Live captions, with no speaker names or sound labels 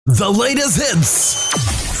The latest hits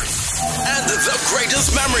and the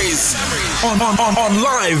greatest memories on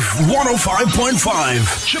Live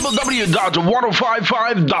 105.5.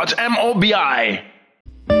 www.1055.mobi.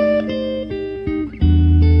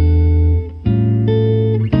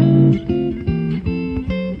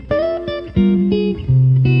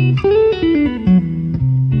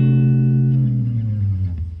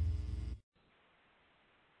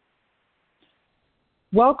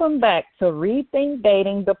 Welcome back to Rethink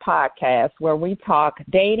Dating, the podcast, where we talk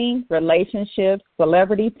dating, relationships,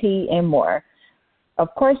 celebrity tea, and more.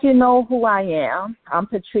 Of course, you know who I am. I'm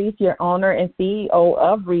Patrice, your owner and CEO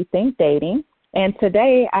of Rethink Dating. And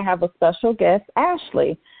today I have a special guest,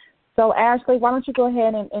 Ashley. So, Ashley, why don't you go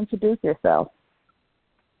ahead and introduce yourself?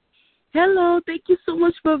 Hello, thank you so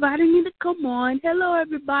much for inviting me to come on. Hello,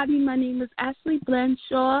 everybody. My name is Ashley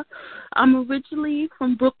Blanshaw. I'm originally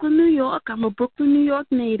from Brooklyn, New York. I'm a Brooklyn, New York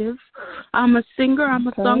native. I'm a singer. I'm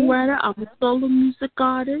a songwriter. I'm a solo music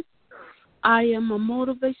artist. I am a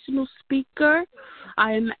motivational speaker.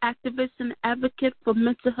 I am an activist and advocate for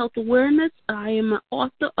mental health awareness. I am an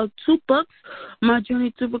author of 2 books, My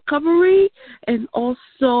Journey to Recovery and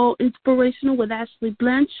also Inspirational with Ashley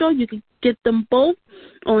Blanshaw. You can get them both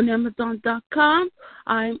on Amazon.com.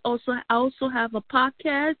 I also have a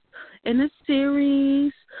podcast in a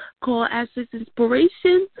series called Ashley's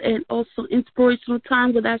Inspirations and also Inspirational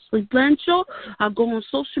Time with Ashley Blanshaw. I go on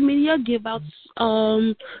social media, give out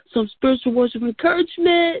some spiritual words of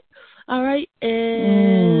encouragement, all right,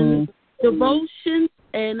 and devotions,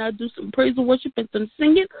 and I do some praise and worship and some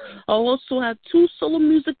singing. I also have 2 solo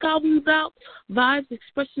music albums out, Vibes,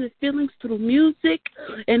 Expression and Feelings Through Music,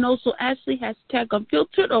 and also Ashley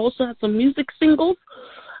 #Unfiltered. I also have some music singles,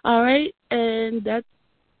 all right, and that's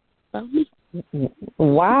about me.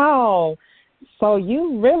 Wow. So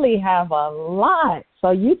you really have a lot.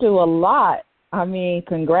 So you do a lot. I mean,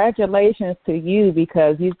 congratulations to you,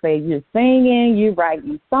 because you say you're singing, you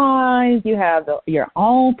writing songs, you have your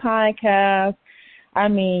own podcast. I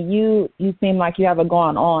mean, you seem like you have it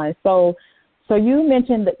going on. So you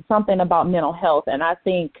mentioned something about mental health, and I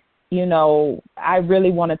think, you know, I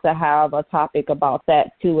really wanted to have a topic about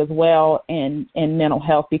that too as well, in mental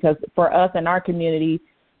health, because for us in our community,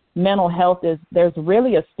 mental health there's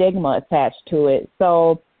really a stigma attached to it.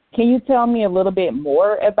 So can you tell me a little bit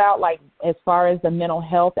more about, like, as far as the mental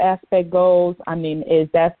health aspect goes? I mean, is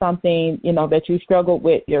that something, you know, that you struggled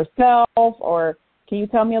with yourself, or can you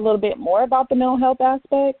tell me a little bit more about the mental health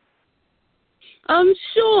aspect?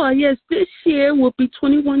 Sure. Yes, this year will be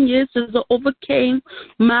 21 years since I overcame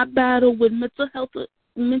my battle with mental health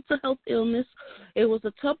illness. It was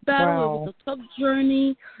a tough battle. Wow. It was a tough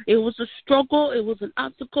journey. It was a struggle. It was an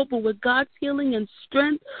obstacle, but with God's healing and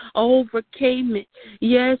strength, I overcame it.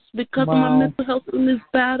 Yes, because of my mental health illness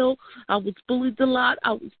battle, I was bullied a lot.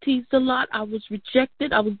 I was teased a lot. I was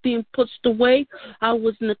rejected. I was being pushed away. I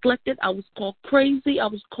was neglected. I was called crazy. I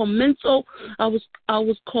was called mental. I was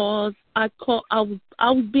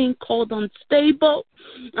being called unstable.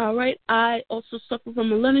 All right. I also suffer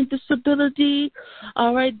from a learning disability.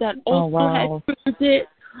 All right. That also had triggered it.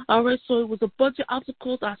 All right. So it was a bunch of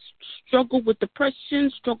obstacles. I struggled with depression,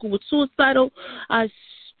 struggled with suicidal. I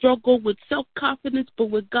struggled with self-confidence, but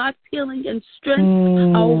with God's healing and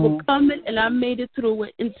strength, I overcome it, and I made it through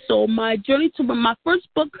it. And so my first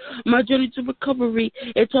book, My Journey to Recovery,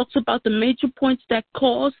 it talks about the major points that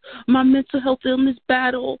caused my mental health illness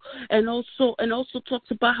battle, and also talks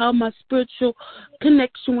about how my spiritual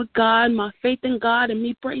connection with God, my faith in God, and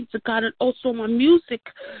me praying to God, and also my music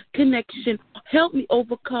connection helped me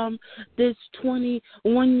overcome this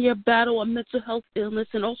 21-year battle of mental health illness,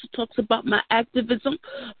 and also talks about my activism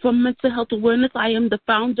for mental health awareness. I am the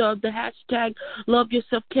founder of the hashtag Love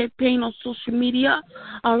Yourself campaign on social media.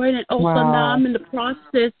 All right, and also now I'm in the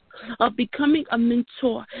process of becoming a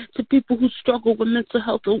mentor to people who struggle with mental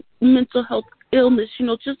health illness. You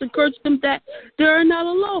know, just encourage them that they're not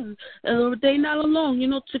alone, or they're not alone. You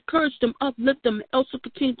know, to encourage them, uplift them, and also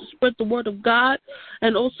continue to spread the word of God,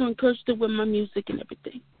 and also encourage them with my music and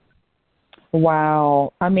everything.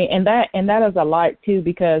 Wow. I mean, and that is a lot too,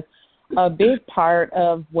 because a big part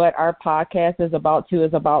of what our podcast is about too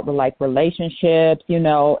is about, like, relationships, you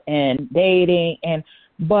know, and dating.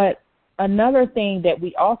 But another thing that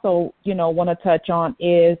we also, you know, want to touch on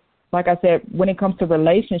is, like I said, when it comes to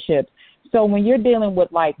relationships. So when you're dealing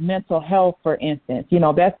with, like, mental health, for instance, you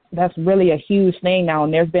know, that's really a huge thing now.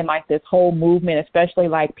 And there's been, like, this whole movement, especially,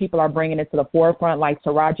 like, people are bringing it to the forefront, like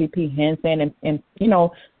Taraji P. Henson and you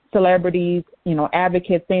know, celebrities, you know,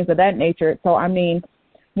 advocates, things of that nature. So, I mean,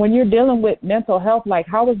 when you're dealing with mental health, like,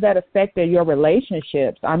 how has that affected your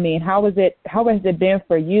relationships? I mean, how has it been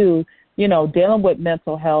for you, dealing with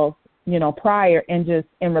mental health, prior and just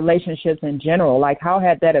in relationships in general? Like, how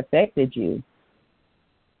had that affected you?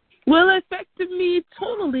 Well, it affected me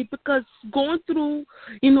totally because going through,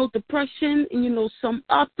 depression and, some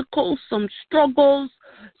obstacles, some struggles,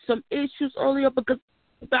 some issues earlier because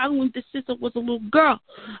battling this since I was a little girl.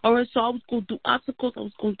 All right, so I was going through obstacles. I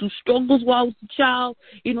was going through struggles while I was a child.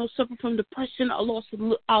 Suffering from depression. I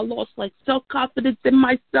lost like self-confidence in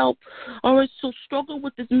myself. All right, so struggling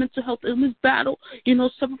with this mental health illness battle.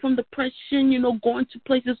 Suffering from depression. Going to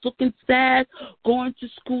places looking sad, going to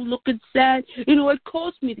school looking sad. It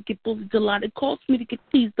caused me to get bullied a lot. It caused me to get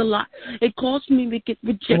teased a lot. It caused me to get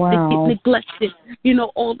rejected, get neglected.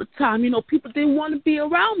 All the time. People didn't want to be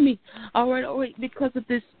around me. All right, because of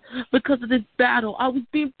this battle. I was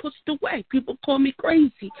being pushed away. People call me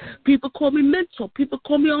crazy. People call me mental. People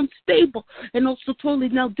call me unstable. And also totally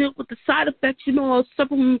now deal with the side effects,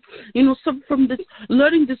 suffering from this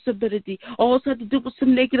learning disability. I also had to deal with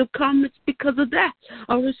some negative comments because of that.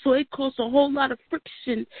 All right, so it caused a whole lot of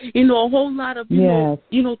friction, a whole lot of,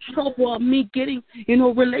 trouble of me getting,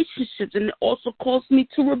 relationships. And it also caused me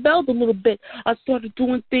to rebel a little bit. I started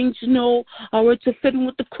doing things, all right, to fit in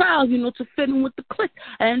with the crowd, to fit in with the clique.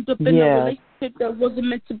 I ended up in a relationship that wasn't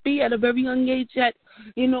meant to be at a very young age at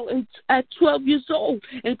 12 years old,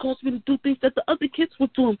 and caused me to do things that the other kids were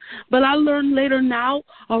doing. But I learned later now,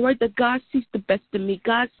 all right, that God sees the best in me.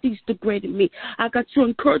 God sees the great in me. I got to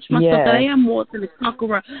encourage myself that I am more than a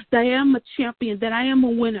conqueror, that I am a champion, that I am a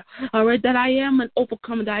winner, all right, that I am an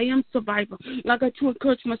overcomer, that I am a survivor. I got to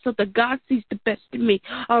encourage myself that God sees the best in me,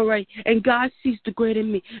 all right, and God sees the great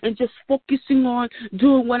in me, and just focusing on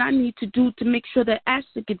doing what I need to do to make sure that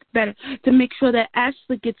Ashley gets better, to make sure that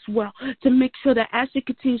Ashley gets well, to make sure that Ashley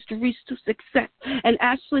continues to reach to success and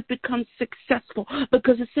Ashley becomes successful,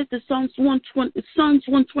 because it says in Psalms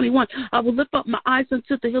 121, I will lift up my eyes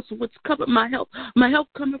unto the hills which cover my help. My help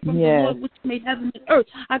coming from the Lord which made heaven and earth.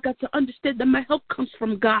 I got to understand that my help comes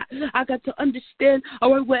from God. I got to understand,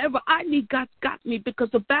 all right, wherever I need, God's got me, because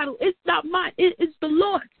the battle is not mine. It is the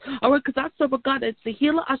Lord's. All right, because I serve a God as a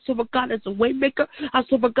healer. I serve a God as a way maker. I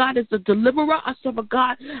serve a God as a deliverer. I serve a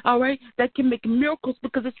God, all right, that can make miracles,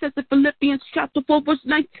 because it says in Philippians chapter 4, verse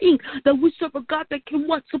 19, that we serve a God that can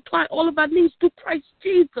supply all of our needs through Christ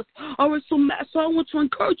Jesus. All right, so I want to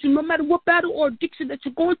encourage you, no matter what battle or addiction that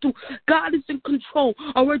you're going through, God is in control.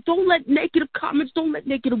 All right, don't let negative comments, don't let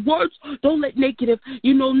negative words, don't let negative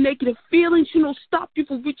feelings, stop you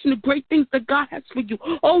from reaching the great things that God has for you.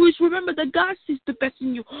 Always remember that God sees the best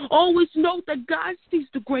in you. Always know that God sees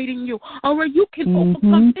the great in you. All right, you can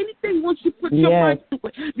overcome anything once you put your mind to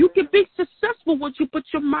it. You can be successful once you put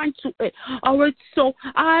your mind to it. All right, so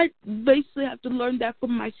I basically have to learn that for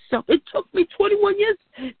myself. It took me 21 years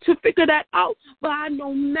to figure that out, but I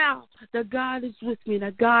know now that God is with me,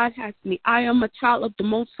 that God has me. I am a child of the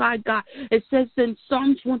Most High God. It says in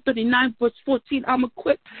Psalms 139, verse 14, I'm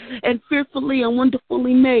equipped and fearfully and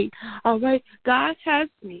wonderfully made. All right, God has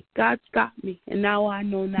me. God's got me, and now I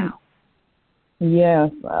know now. Yes.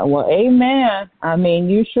 Well, amen. I mean,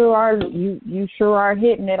 you sure are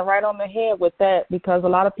hitting it right on the head with that, because a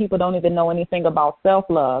lot of people don't even know anything about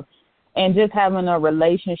self-love and just having a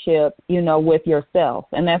relationship, with yourself.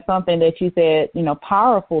 And that's something that you said,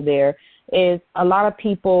 powerful there, is a lot of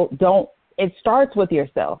people it starts with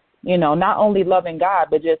yourself, not only loving God,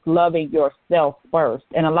 but just loving yourself first.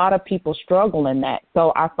 And a lot of people struggle in that.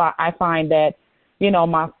 So I find that,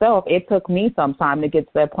 myself, it took me some time to get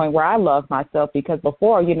to that point where I love myself, because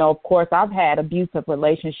before, of course, I've had abusive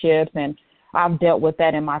relationships and I've dealt with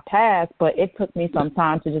that in my past, but it took me some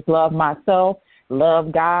time to just love myself,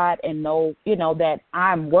 love God, and know, that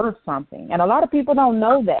I'm worth something. And a lot of people don't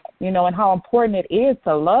know that, and how important it is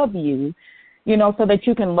to love you, so that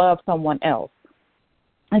you can love someone else.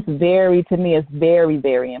 To me, it's very,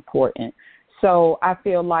 very important. So I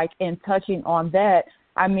feel like in touching on that,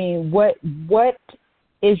 I mean, what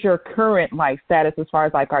is your current life status as far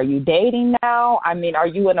as, like, are you dating now? I mean, are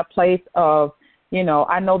you in a place of,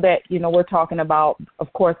 I know that, we're talking about,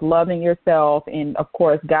 of course, loving yourself, and, of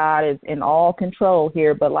course, God is in all control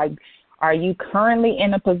here, but, like, are you currently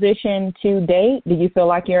in a position to date? Do you feel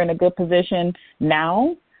like you're in a good position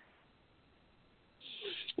now?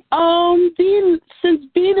 Since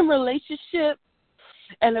being in a relationship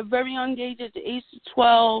at a very young age, at the age of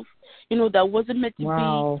 12, that wasn't meant to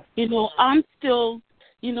be. I'm still,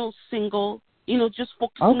 single, just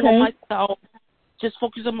focusing on myself, just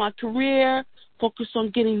focus on my career, focus on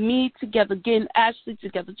getting me together, getting Ashley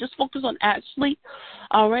together. Just focus on Ashley,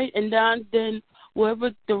 all right? And then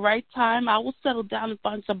wherever the right time, I will settle down and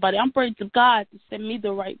find somebody. I'm praying to God to send me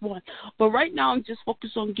the right one. But right now, I'm just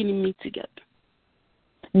focused on getting me together.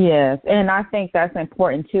 Yes, and I think that's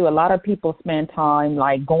important too. A lot of people spend time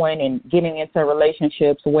like going and getting into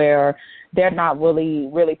relationships where they're not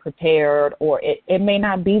really prepared, or it may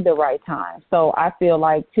not be the right time. So I feel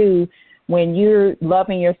like too, when you're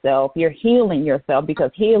loving yourself, you're healing yourself,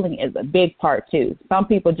 because healing is a big part too. Some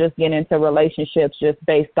people just get into relationships just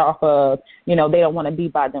based off of, they don't want to be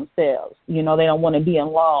by themselves. They don't want to be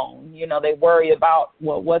alone. They worry about,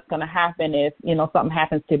 well, what's going to happen if, something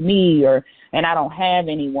happens to me, and I don't have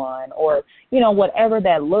anyone, or, whatever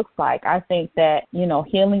that looks like. I think that,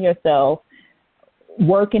 healing yourself,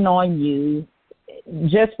 working on you,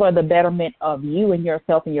 just for the betterment of you and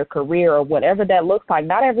yourself and your career, or whatever that looks like.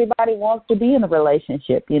 Not everybody wants to be in a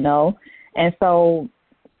relationship, And so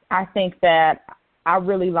I think that I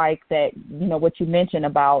really like that, what you mentioned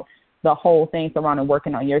about the whole thing surrounding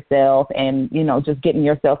working on yourself and, just getting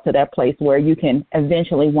yourself to that place where you can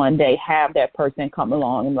eventually one day have that person come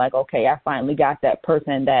along and like, okay, I finally got that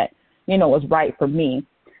person that, was right for me.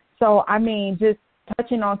 So, I mean, just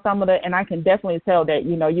touching on some of the, and I can definitely tell that,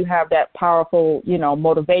 you have that powerful,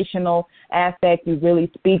 motivational aspect. You really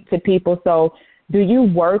speak to people. So do you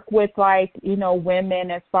work with like,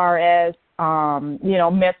 women as far as,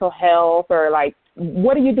 mental health, or like,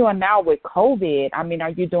 what are you doing now with COVID? I mean,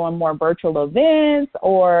 are you doing more virtual events,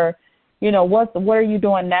 or, what are you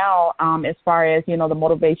doing now as far as, the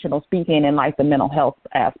motivational speaking and like the mental health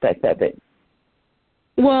aspect of it?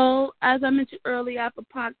 Well, as I mentioned earlier, I have a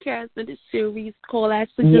podcast in this series called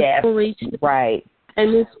Ashley Inspiration. Right.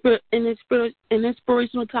 And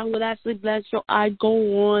Inspirational Time with Ashley Bradshaw. I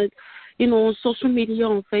go on, on social media,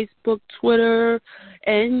 on Facebook, Twitter,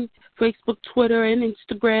 and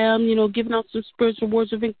Instagram, giving out some spiritual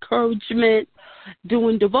words of encouragement,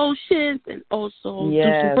 doing devotions, and also do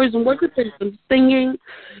some praise and worship and some singing.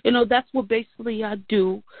 That's what basically I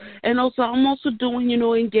do. And also, I'm also doing,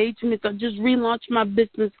 engagements. I just relaunched my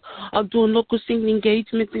business of doing local singing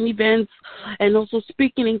engagements and events, and also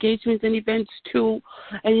speaking engagements and events too.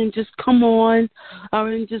 And just come on,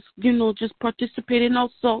 and just, just participate. And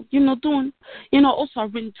also, doing, also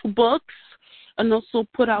I've written 2 books. And also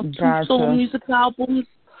put out 2 solo music albums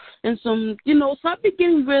and some, so I've been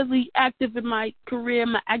getting really active in my career,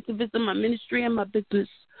 my activism, my ministry, and my business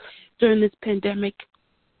during this pandemic.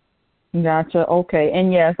 Gotcha. Okay.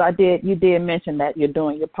 And yes, you did mention that you're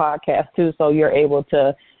doing your podcast too, so you're able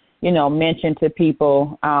to, mention to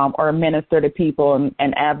people or minister to people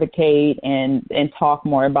and advocate and talk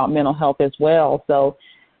more about mental health as well. So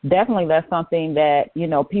definitely that's something that,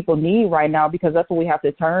 people need right now, because that's what we have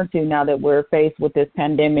to turn to now that we're faced with this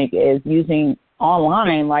pandemic, is using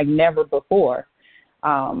online like never before.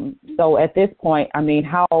 So at this point, I mean,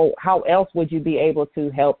 how else would you be able to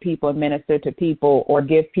help people and minister to people or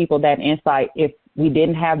give people that insight if we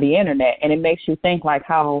didn't have the internet? And it makes you think like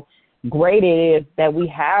how great it is that we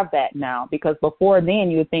have that now, because before then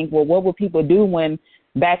you would think, well, what would people do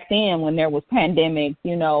back then when there was pandemics,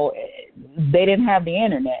 they didn't have the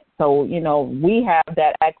internet. So, we have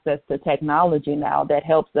that access to technology now that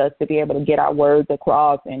helps us to be able to get our words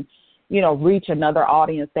across and, reach another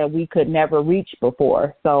audience that we could never reach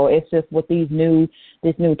before. So it's just with this new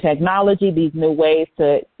technology, these new ways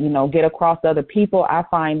to, get across to other people, I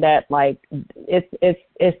find that like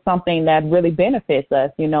it's something that really benefits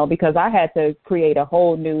us, because I had to create a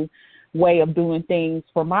whole new way of doing things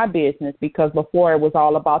for my business, because before it was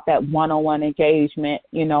all about that one-on-one engagement,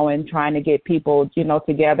 and trying to get people,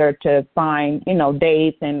 together to find,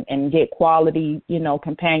 dates and get quality,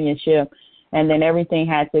 companionship. And then everything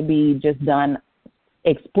had to be just done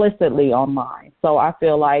explicitly online. So I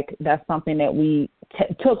feel like that's something that we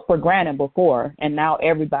took for granted before, and now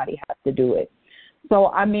everybody has to do it. So,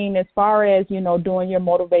 I mean, as far as, doing your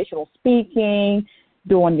motivational speaking,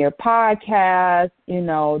 doing your podcast,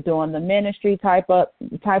 doing the ministry type of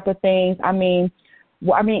things. I mean,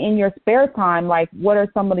 in your spare time, like, what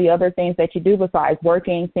are some of the other things that you do besides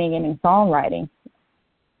working, singing, and songwriting?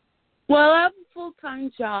 Well, I have a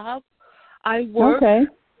full-time job. I work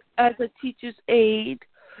as a teacher's aide.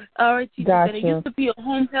 I used to be a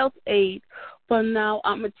home health aide, but now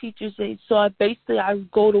I'm a teacher's aide. So I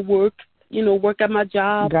go to work, work at my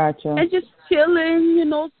job. And just chilling,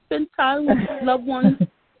 spend time with loved ones.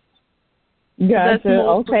 Gotcha.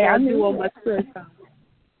 Okay. I do on my spare time.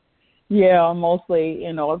 Yeah, mostly,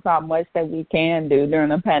 it's not much that we can do during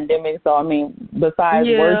the pandemic. So, I mean, besides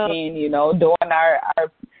working,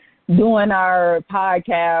 doing our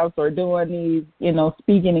podcasts or doing these,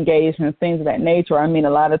 speaking engagements, things of that nature. I mean, a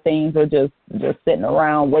lot of things are just sitting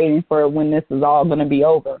around waiting for when this is all going to be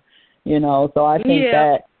over, So I think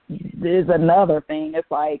that is another thing. It's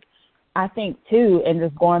like, I think, too, and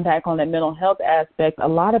just going back on the mental health aspect, a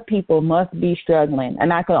lot of people must be struggling.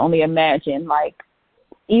 And I can only imagine, like,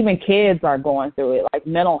 even kids are going through it, like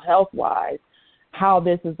mental health-wise, how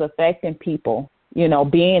this is affecting people, you know,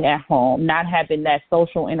 being at home, not having that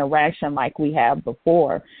social interaction like we have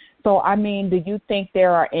before. So, I mean, do you think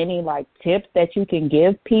there are any, like, tips that you can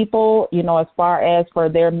give people, you know, as far as for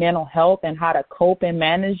their mental health and how to cope and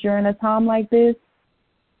manage during a time like this?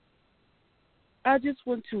 I just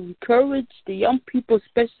want to encourage the young people,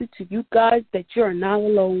 especially to you guys, that you're not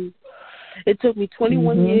alone. It took me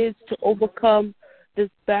 21 years to overcome this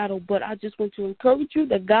battle, but I just want to encourage you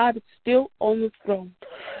that God is still on the throne,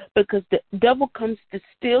 because the devil comes to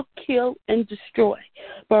steal, kill, and destroy.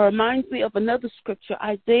 But it reminds me of another scripture,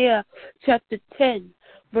 Isaiah chapter 10,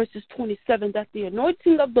 verses 27, that the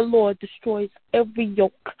anointing of the Lord destroys every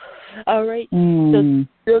yoke. All right? The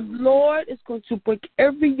Lord is going to break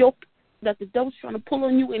every yoke that the devil's trying to pull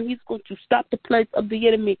on you, and he's going to stop the plans of the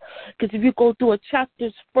enemy. Because if you go through a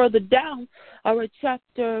chapters further down, all right,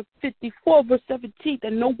 chapter 54, verse 17,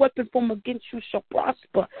 that no weapon formed against you shall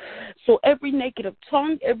prosper. So every negative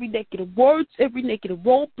tongue, every negative words, every negative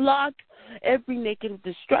roadblock, every negative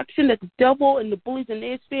distraction that the devil and the bullies and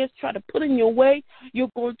naysayers try to put in your way,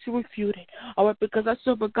 you're going to refute it. All right, because I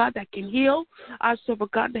serve a God that can heal. I serve a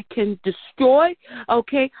God that can destroy.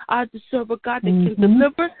 Okay, I serve a God that can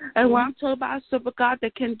deliver. And when I'm talking about I serve a God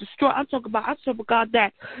that can destroy, I'm talking about I serve a God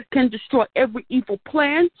that can destroy every evil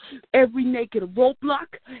plan, every negative roadblock,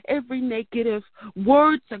 every negative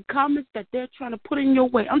words and comments that they're trying to put in your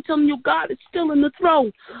way. I'm telling you, God is still in the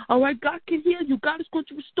throne. All right, God can heal you. God is going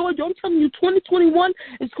to restore you. I'm telling you, 2021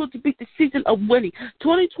 is going to be the season of winning.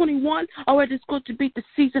 2021, all right, is going to be the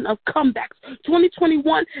season of comebacks.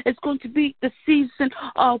 2021 is going to be the season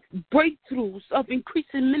of breakthroughs, of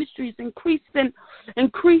increasing ministries, increasing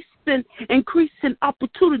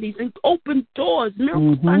opportunities, and open doors,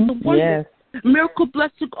 miracle signs and wonders. Yes. Miracle,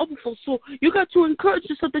 blessing, overflow. So you got to encourage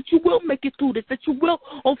yourself that you will make it through this, that you will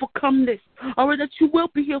overcome this, all right, that you will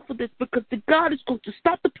be here for this, because the God is going to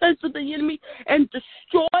stop the plans of the enemy and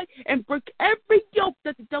destroy and break every yoke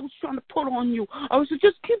that the devil's trying to put on you. All right, so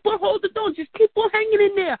just keep on holding on. Just keep on hanging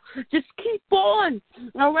in there. Just keep on.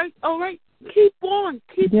 All right. Keep on.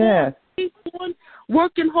 Keep on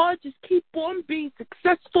working hard. Just keep on being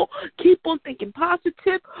successful. Keep on thinking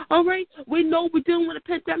positive. All right. We know we're dealing with a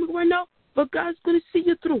pandemic right now, but God's going to see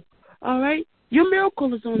you through, all right? Your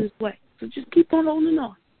miracle is on its way, so just keep on holding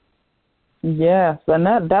on. Yes, and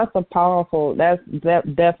that's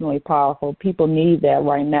definitely powerful. People need that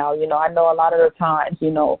right now. You know, I know a lot of the times,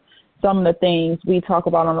 you know, some of the things we talk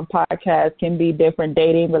about on the podcast can be different,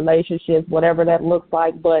 dating, relationships, whatever that looks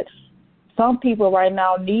like, but some people right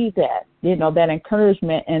now need that, you know, that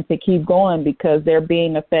encouragement and to keep going, because they're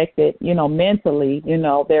being affected, you know, mentally. You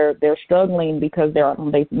know, they're struggling because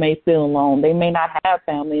they may feel alone. They may not have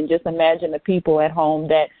family. And just imagine the people at home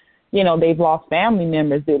that, you know, they've lost family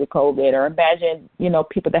members due to COVID, or imagine, you know,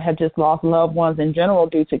 people that have just lost loved ones in general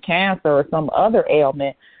due to cancer or some other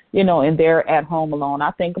ailment, you know, and they're at home alone.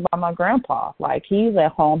 I think about my grandpa. Like, he's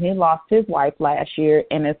at home. He lost his wife last year,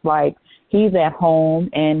 and it's like, he's at home,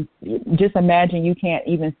 and just imagine you can't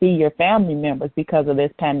even see your family members because of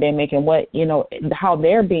this pandemic and what, you know, how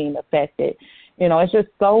they're being affected. You know, it's just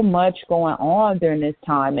so much going on during this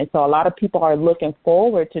time. And so a lot of people are looking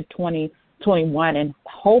forward to 2021 and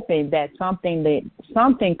hoping that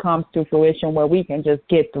something comes to fruition where we can just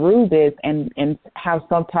get through this and have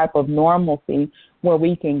some type of normalcy where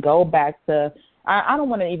we can go back to, I don't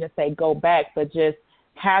want to even say go back, but just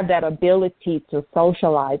have that ability to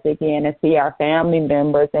socialize again and see our family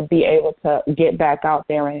members and be able to get back out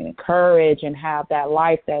there and encourage and have that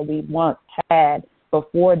life that we once had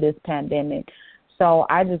before this pandemic. So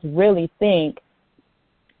I just really think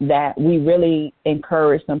that we really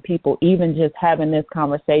encourage some people, even just having this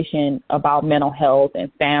conversation about mental health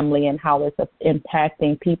and family and how it's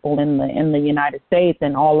impacting people in the United States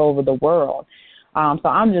and all over the world. So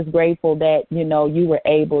I'm just grateful that, you know, you were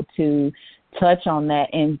able to touch on that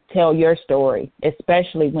and tell your story,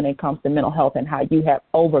 especially when it comes to mental health and how you have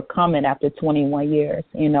overcome it after 21 years,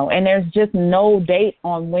 you know, and there's just no date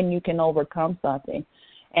on when you can overcome something.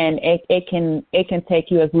 And it can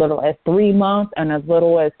take you as little as 3 months and as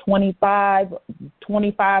little as 25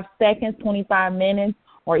 seconds, 25 minutes,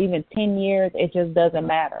 or even 10 years. It just doesn't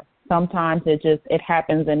matter. Sometimes it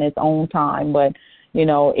happens in its own time. But, you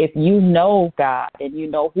know, if you know God and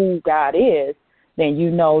you know who God is, then you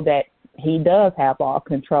know that He does have all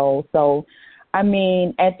control. So, I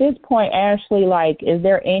mean, at this point, Ashley, like, is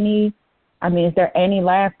there any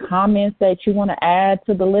last comments that you want to add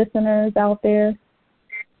to the listeners out there?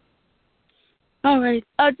 All right.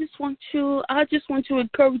 I just want to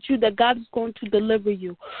encourage you that God is going to deliver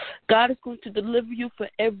you. God is going to deliver you for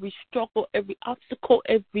every struggle, every obstacle,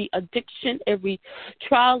 every addiction, every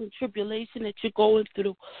trial and tribulation that you're going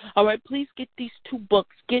through. All right. Please get these 2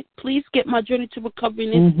 books. Please get My Journey to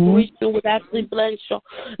Recovery and Inspiration with Ashley Blanchard.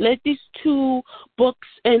 Let these 2 books,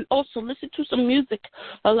 and also listen to some music.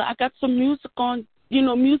 I got some music on,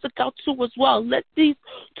 music out too as well. Let these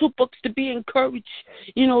 2 books to be encouraged,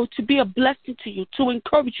 to be a blessing to you, to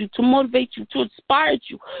encourage you, to motivate you, to inspire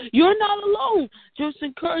you. You're not alone. Just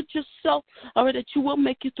encourage yourself, all right, that you will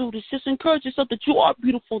make it through this. Just encourage yourself that you are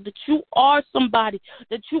beautiful, that you are somebody,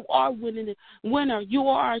 that you are winner. You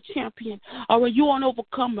are a champion. All right, you are an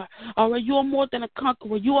overcomer. All right, you are more than a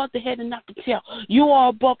conqueror. You are the head and not the tail. You are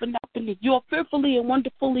above and not beneath. You are fearfully and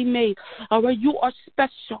wonderfully made. All right, you are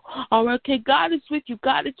special. All right, okay, God is with you.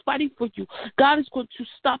 God is fighting for you. God is going to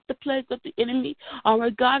stop the plagues of the enemy. All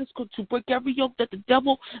right, God is going to break every yoke that the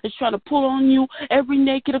devil is trying to pull on you, every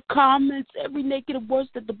negative comments, every negative words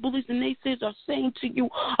that the bullies and naysayers are saying to you.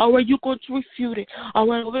 All right, you're going to refute it. All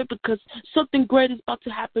right, because something great is about to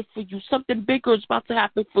happen for you. Something bigger is about to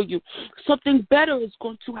happen for you. Something better is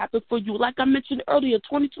going to happen for you. Like I mentioned earlier,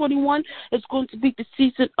 2021 is going to be the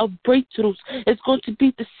season of breakthroughs. It's going to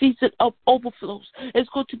be the season of overflows. It's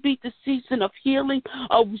going to be the season of healing,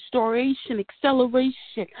 of restoration,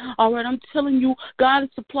 acceleration. All right, I'm telling you, God is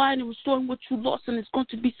supplying and restoring what you lost, and it's going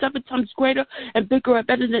to be 7 times greater and bigger and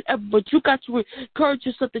better than ever. But you got to encourage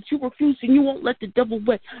yourself that you refuse and you won't let the devil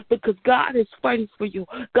win, because God is fighting for you.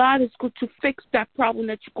 God is going to fix that problem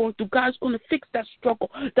that you're going through. God is going to fix that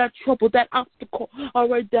struggle, that trouble, that obstacle. All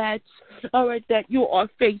right, that you are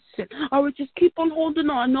facing. All right, just keep on holding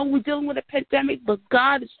on. I know we're dealing with a pandemic, but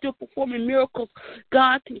God is still performing miracles.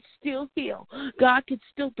 God can still heal. God can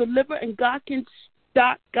still deliver, and God can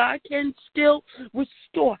still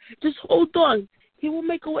restore. Just hold on. He will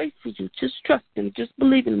make a way for you. Just trust Him. Just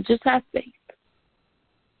believe in Him. Just have faith.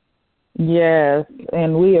 Yes,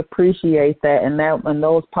 and we appreciate that, and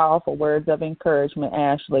those powerful words of encouragement,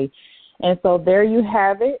 Ashley. And so there you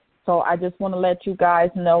have it. So I just want to let you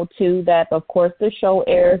guys know, too, that, of course, the show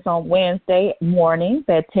airs on Wednesday mornings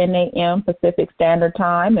at 10 a.m. Pacific Standard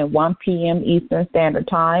Time and 1 p.m. Eastern Standard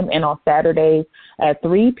Time, and on Saturdays at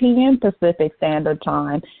 3 p.m. Pacific Standard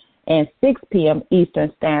Time and 6 p.m.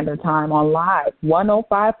 Eastern Standard Time on Live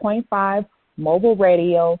 105.5 Mobile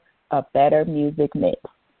Radio, a better music mix.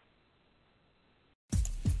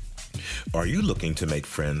 Are you looking to make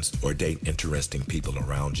friends or date interesting people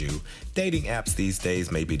around you? Dating apps these days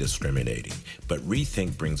may be discriminating, but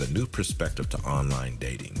Rethink brings a new perspective to online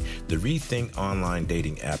dating. The Rethink online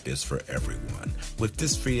dating app is for everyone. With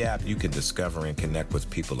this free app, you can discover and connect with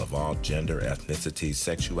people of all gender, ethnicity,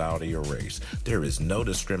 sexuality, or race. There is no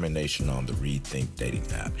discrimination on the Rethink dating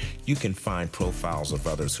app. You can find profiles of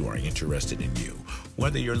others who are interested in you.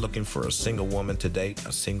 Whether you're looking for a single woman to date,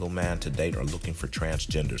 a single man to date, or looking for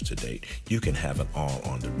transgenders to date, you can have it all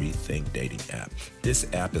on the Rethink dating app. This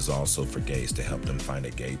app is also for gays to help them find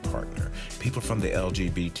a gay partner. People from the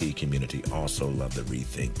LGBT community also love the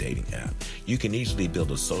Rethink dating app. You can easily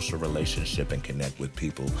build a social relationship and connect with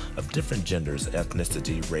people of different genders,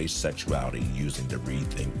 ethnicity, race, sexuality using the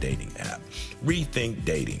Rethink dating app. Rethink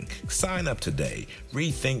Dating. Sign up today.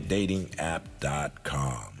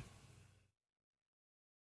 RethinkDatingApp.com.